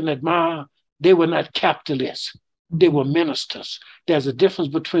respect and admire, they were not capitalists. They were ministers. There's a difference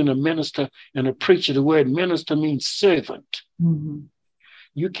between a minister and a preacher. The word minister means servant. Mm-hmm.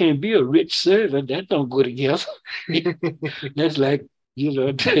 You can't be a rich servant. That don't go together. That's like,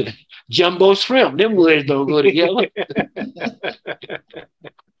 jumbo shrimp. Them words don't go together.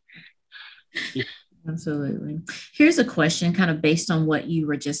 Absolutely. Here's a question kind of based on what you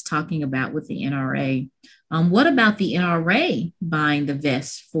were just talking about with the NRA. What about the NRA buying the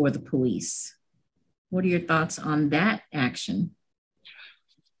vests for the police? What are your thoughts on that action?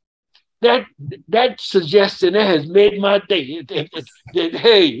 That suggestion has made my day.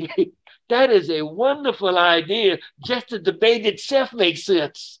 Hey, that is a wonderful idea. Just the debate itself makes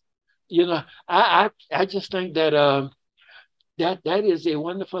sense. I just think that that is a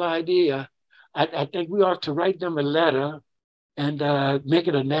wonderful idea. I think we ought to write them a letter and make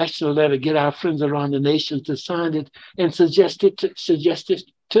it a national letter, get our friends around the nation to sign it and suggest it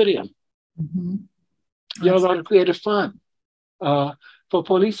to them. Mm-hmm. Y'all ought to create a fund for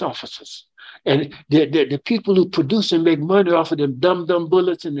police officers. And the people who produce and make money off of them dumb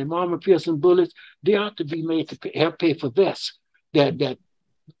bullets and them armor-piercing bullets, they ought to be made to help pay for vests that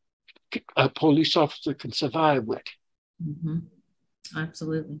a police officer can survive with. Mm-hmm.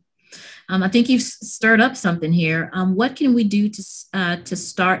 Absolutely. I think you've stirred up something here. What can we do to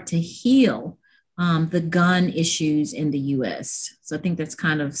start to heal the gun issues in the U.S.? So I think that's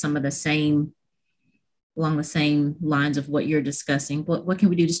kind of some of the same, along the same lines of what you're discussing. What can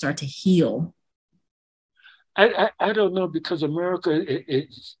we do to start to heal? I don't know, because America,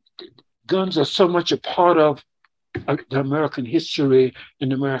 guns are so much a part of the American history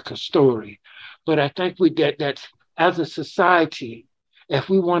and American story. But I think that as a society, if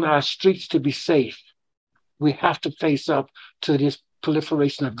we want our streets to be safe, we have to face up to this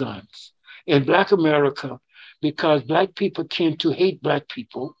proliferation of guns. In Black America, because Black people tend to hate Black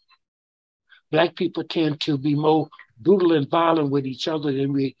people tend to be more brutal and violent with each other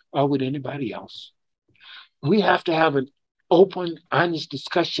than we are with anybody else. We have to have an open, honest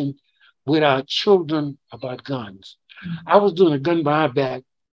discussion with our children about guns. I was doing a gun buyback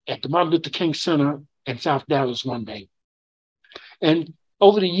at the Martin Luther King Center in South Dallas one day. And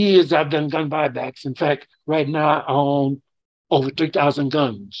over the years, I've done gun buybacks. In fact, right now, I own over 3,000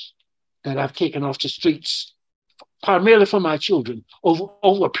 guns that I've taken off the streets, primarily for my children,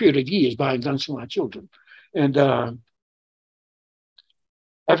 over a period of years, buying guns for my children. And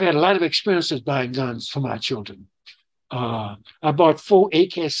I've had a lot of experiences buying guns for my children. I bought 4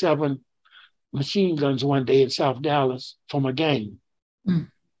 AK-7 machine guns one day in South Dallas from a gang.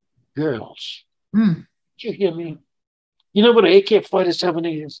 Girls. Did you hear me? You know what an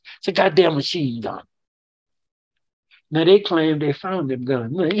AK-47 is? It's a goddamn machine gun. Now they claim they found them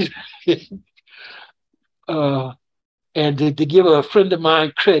guns. And to give a friend of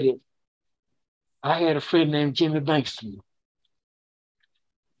mine credit, I had a friend named Jimmy Bankston.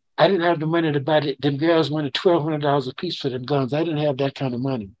 I didn't have the money to buy it. Them girls wanted $1,200 a piece for them guns. I didn't have that kind of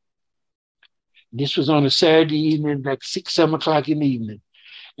money. This was on a Saturday evening, like 6, 7 o'clock in the evening.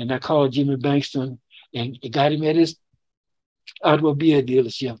 And I called Jimmy Bankston and got him at his automobile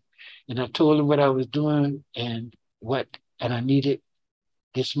dealership. And I told him what I was doing and I needed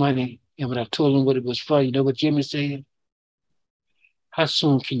this money. And when I told him what it was for, you know what Jimmy said? How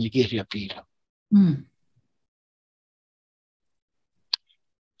soon can you get here, Peter?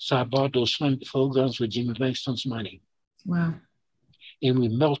 So I bought those 24 guns with Jimmy Bankston's money. Wow. And we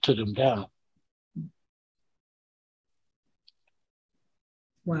melted them down.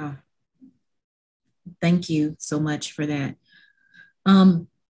 Wow. Thank you so much for that.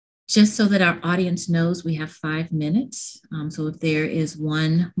 Just so that our audience knows, we have 5 minutes. So if there is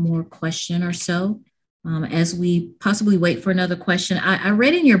one more question or so, as we possibly wait for another question, I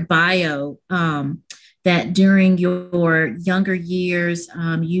read in your bio that during your younger years,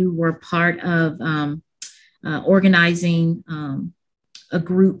 you were part of organizing a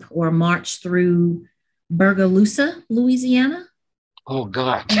group or march through Burgaloosa, Louisiana. Oh,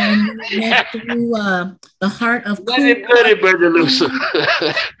 God. And you went through the heart of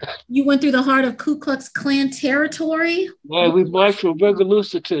You went through the heart of Ku Klux Klan territory? Yeah, we marched from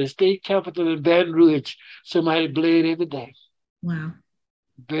Burgaloosa to the state capital in Baton Rouge. Somebody bled every day. Wow.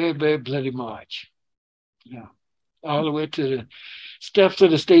 Very, very bloody march. Yeah. All the way to the steps of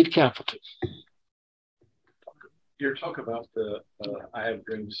the state capitol. You're talking about the I Have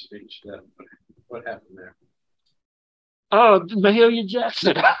Dreams speech. What happened there? Oh, Mahalia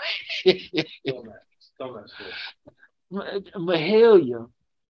Jackson. Mahalia,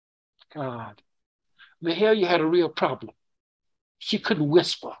 God. Mahalia had a real problem. She couldn't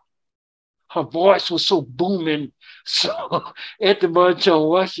whisper. Her voice was so booming. So at the March on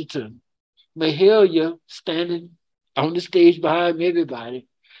Washington, Mahalia standing on the stage behind everybody,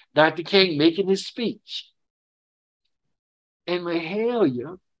 Dr. King making his speech. And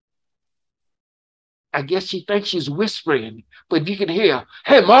Mahalia, I guess she thinks she's whispering, but you can hear,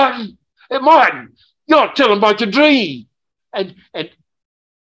 hey, Martin, you ought to tell them about your dream. And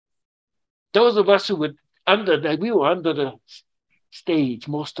those of us who were we were under the stage,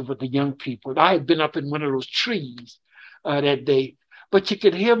 most of the young people. I had been up in one of those trees that day, but you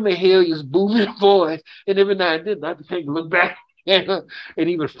could hear Mahalia's booming voice, and every now and then Dr. King looked back at her, and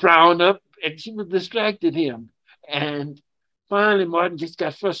he would frown up, and she was distracted him. And finally, Martin just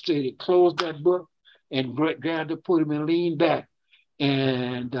got frustrated, closed that book, and grabbed the podium and leaned back.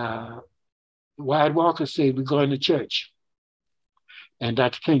 And Wyatt Walker said, we're going to church. And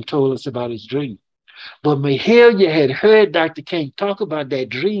Dr. King told us about his dream. But Mahalia had heard Dr. King talk about that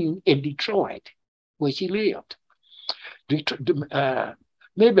dream in Detroit, where she lived.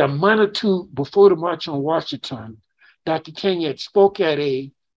 Maybe a month or two before the March on Washington, Dr. King had spoke at a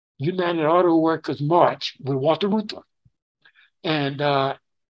United Auto Workers March with Walter Reuther. And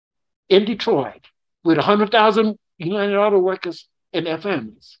in Detroit, with 100,000 United Auto Workers and their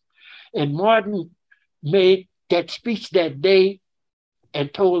families. And Martin made that speech that day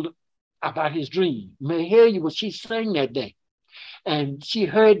and told about his dream. Mahalia was she sang that day. And she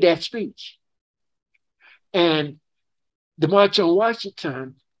heard that speech. And the March on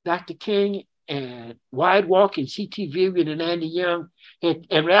Washington, Dr. King and Wide Walk and C.T. Vivian and Andy Young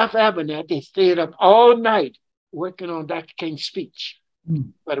and Ralph Abernathy, they stayed up all night working on Dr. King's speech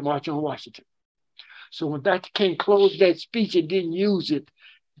by the March on Washington. So when Dr. King closed that speech and didn't use it,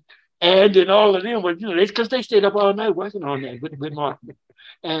 and then all of them were, because they stayed up all night working on that with Martin.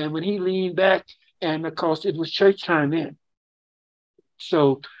 And when he leaned back, and of course it was church time then.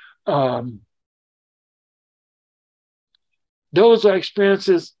 So those are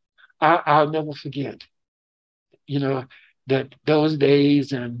experiences I'll never forget. That those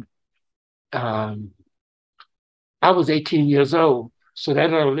days, and I was 18 years old, so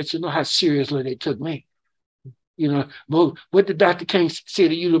that ought to let you know how seriously they took me. What did Dr. King say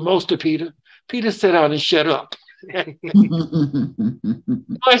to you the most, to Peter? Peter, sit down and shut up. I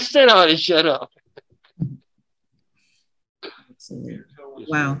sit down and shut up. Absolutely.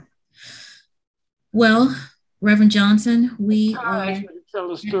 Wow. Well, Reverend Johnson, we I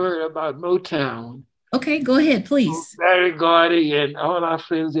tell a story about Motown. Okay, go ahead, please. Barry Gordy and all our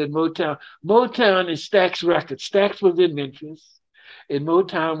friends at Motown. Motown is Stax Records. Stax was in Memphis, and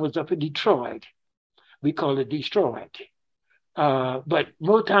Motown was up in Detroit. We call it Detroit. But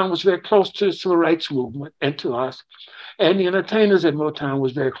Motown was very close to the civil rights movement and to us. And the entertainers at Motown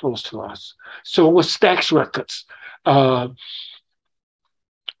was very close to us. So it was Stax Records.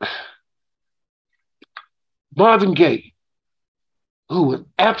 Marvin Gaye, who was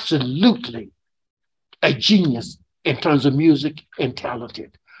absolutely a genius in terms of music and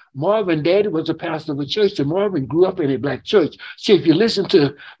talented. Marvin, daddy was a pastor of a church, and Marvin grew up in a Black church. So if you listen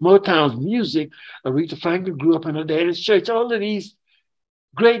to Motown's music, Aretha Franklin grew up in her daddy's church. All of these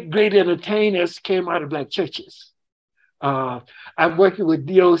great, great entertainers came out of Black churches. I'm working with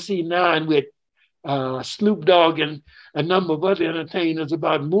DOC now and with Snoop Dogg and a number of other entertainers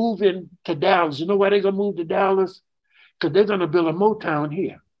about moving to Dallas. You know why they're going to move to Dallas? Because they're going to build a Motown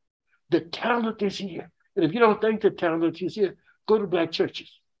here. The talent is here. And if you don't think the talent is here, go to Black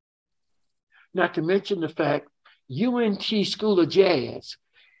churches. Not to mention the fact, UNT School of Jazz,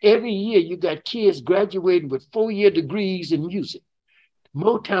 every year you got kids graduating with 4-year degrees in music.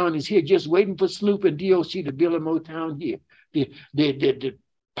 Motown is here just waiting for Snoop and DOC to build a Motown here. The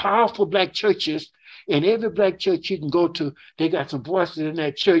powerful Black churches, and every Black church you can go to, they got some voices in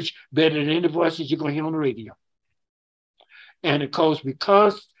that church better than any voices you're going to hear on the radio. And of course,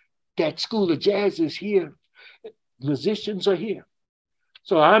 because that School of Jazz is here, musicians are here.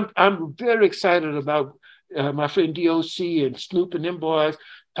 So I'm very excited about my friend DOC and Snoop and them boys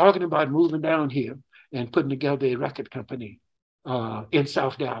talking about moving down here and putting together a record company in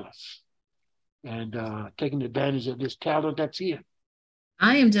South Dallas and taking advantage of this talent that's here.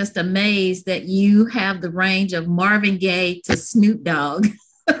 I am just amazed that you have the range of Marvin Gaye to Snoop Dogg.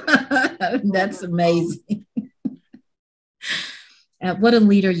 That's amazing. What a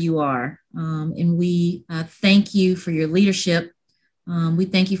leader you are. And we thank you for your leadership. We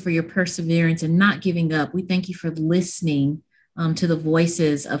thank you for your perseverance and not giving up. We thank you for listening to the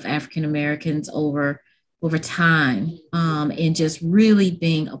voices of African Americans over time and just really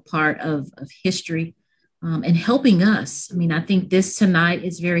being a part of history and helping us. I mean, I think this tonight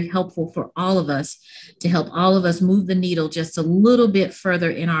is very helpful for all of us to help all of us move the needle just a little bit further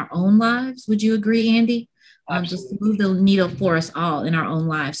in our own lives. Would you agree, Andy? Just to move the needle for us all in our own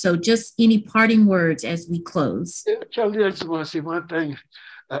lives. So just any parting words as we close. Charlie, I just want to say one thing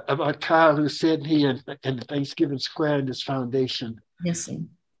about Kyle, who's sitting here in the Thanksgiving Square in this foundation. Yes, sir.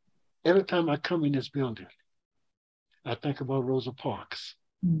 Every time I come in this building, I think about Rosa Parks.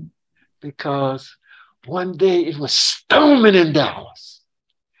 Because one day it was storming in Dallas.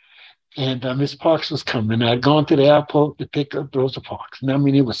 And Miss Parks was coming. I'd gone to the airport to pick up Rosa Parks. And I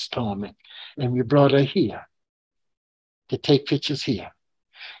mean, it was storming. And we brought her here to take pictures here.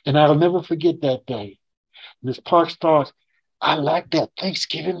 And I'll never forget that day. Miss Parks thought, I like that.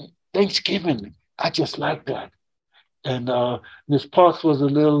 Thanksgiving. I just like that. And Miss Parks was a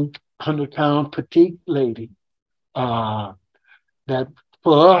little 100-pound petite lady. That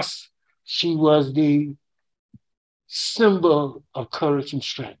for us, she was the symbol of courage and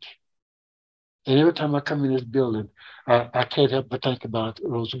strength. And every time I come in this building, I can't help but think about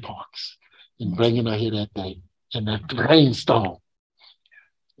Rosa Parks and bringing her here that day and that rainstorm.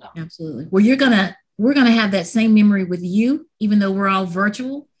 Absolutely. Well, we're gonna have that same memory with you, even though we're all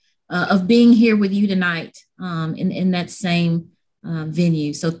virtual, of being here with you tonight in that same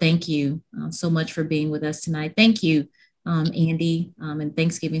venue. So thank you so much for being with us tonight. Thank you, Andy, and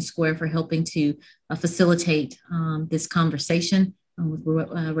Thanksgiving Square for helping to facilitate this conversation with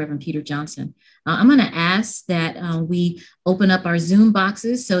Reverend Peter Johnson. I'm going to ask that we open up our Zoom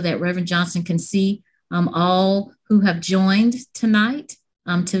boxes so that Reverend Johnson can see all who have joined tonight.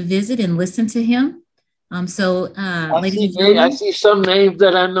 to visit and listen to him. Ladies and I gentlemen, see some names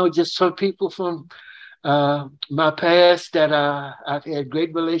that I know, just some people from my past that I've had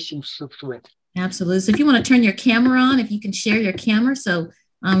great relationships with. absolutely. So if you want to turn your camera on, if you can share your camera so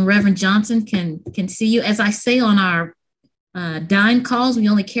Reverend Johnson can see you. As I say on our dime calls, we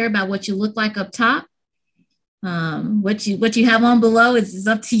only care about what you look like up top. What you have on below is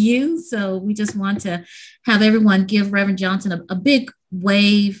up to you. So we just want to have everyone give Reverend Johnson a big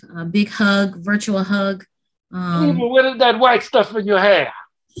wave, a big hug, virtual hug. What is that white stuff in your hair?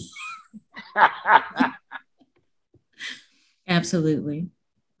 Absolutely.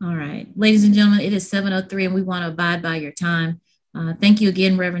 All right. Ladies and gentlemen, it is 7:03 and we want to abide by your time. Thank you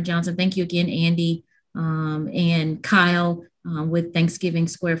again, Reverend Johnson. Thank you again, Andy and Kyle with Thanksgiving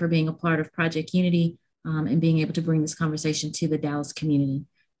Square for being a part of Project Unity and being able to bring this conversation to the Dallas community.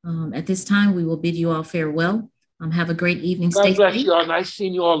 At this time, we will bid you all farewell. Have a great evening. God bless you all. Nice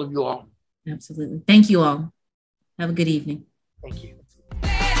seeing you all of you all. Absolutely. Thank you all. Have a good evening. Thank you.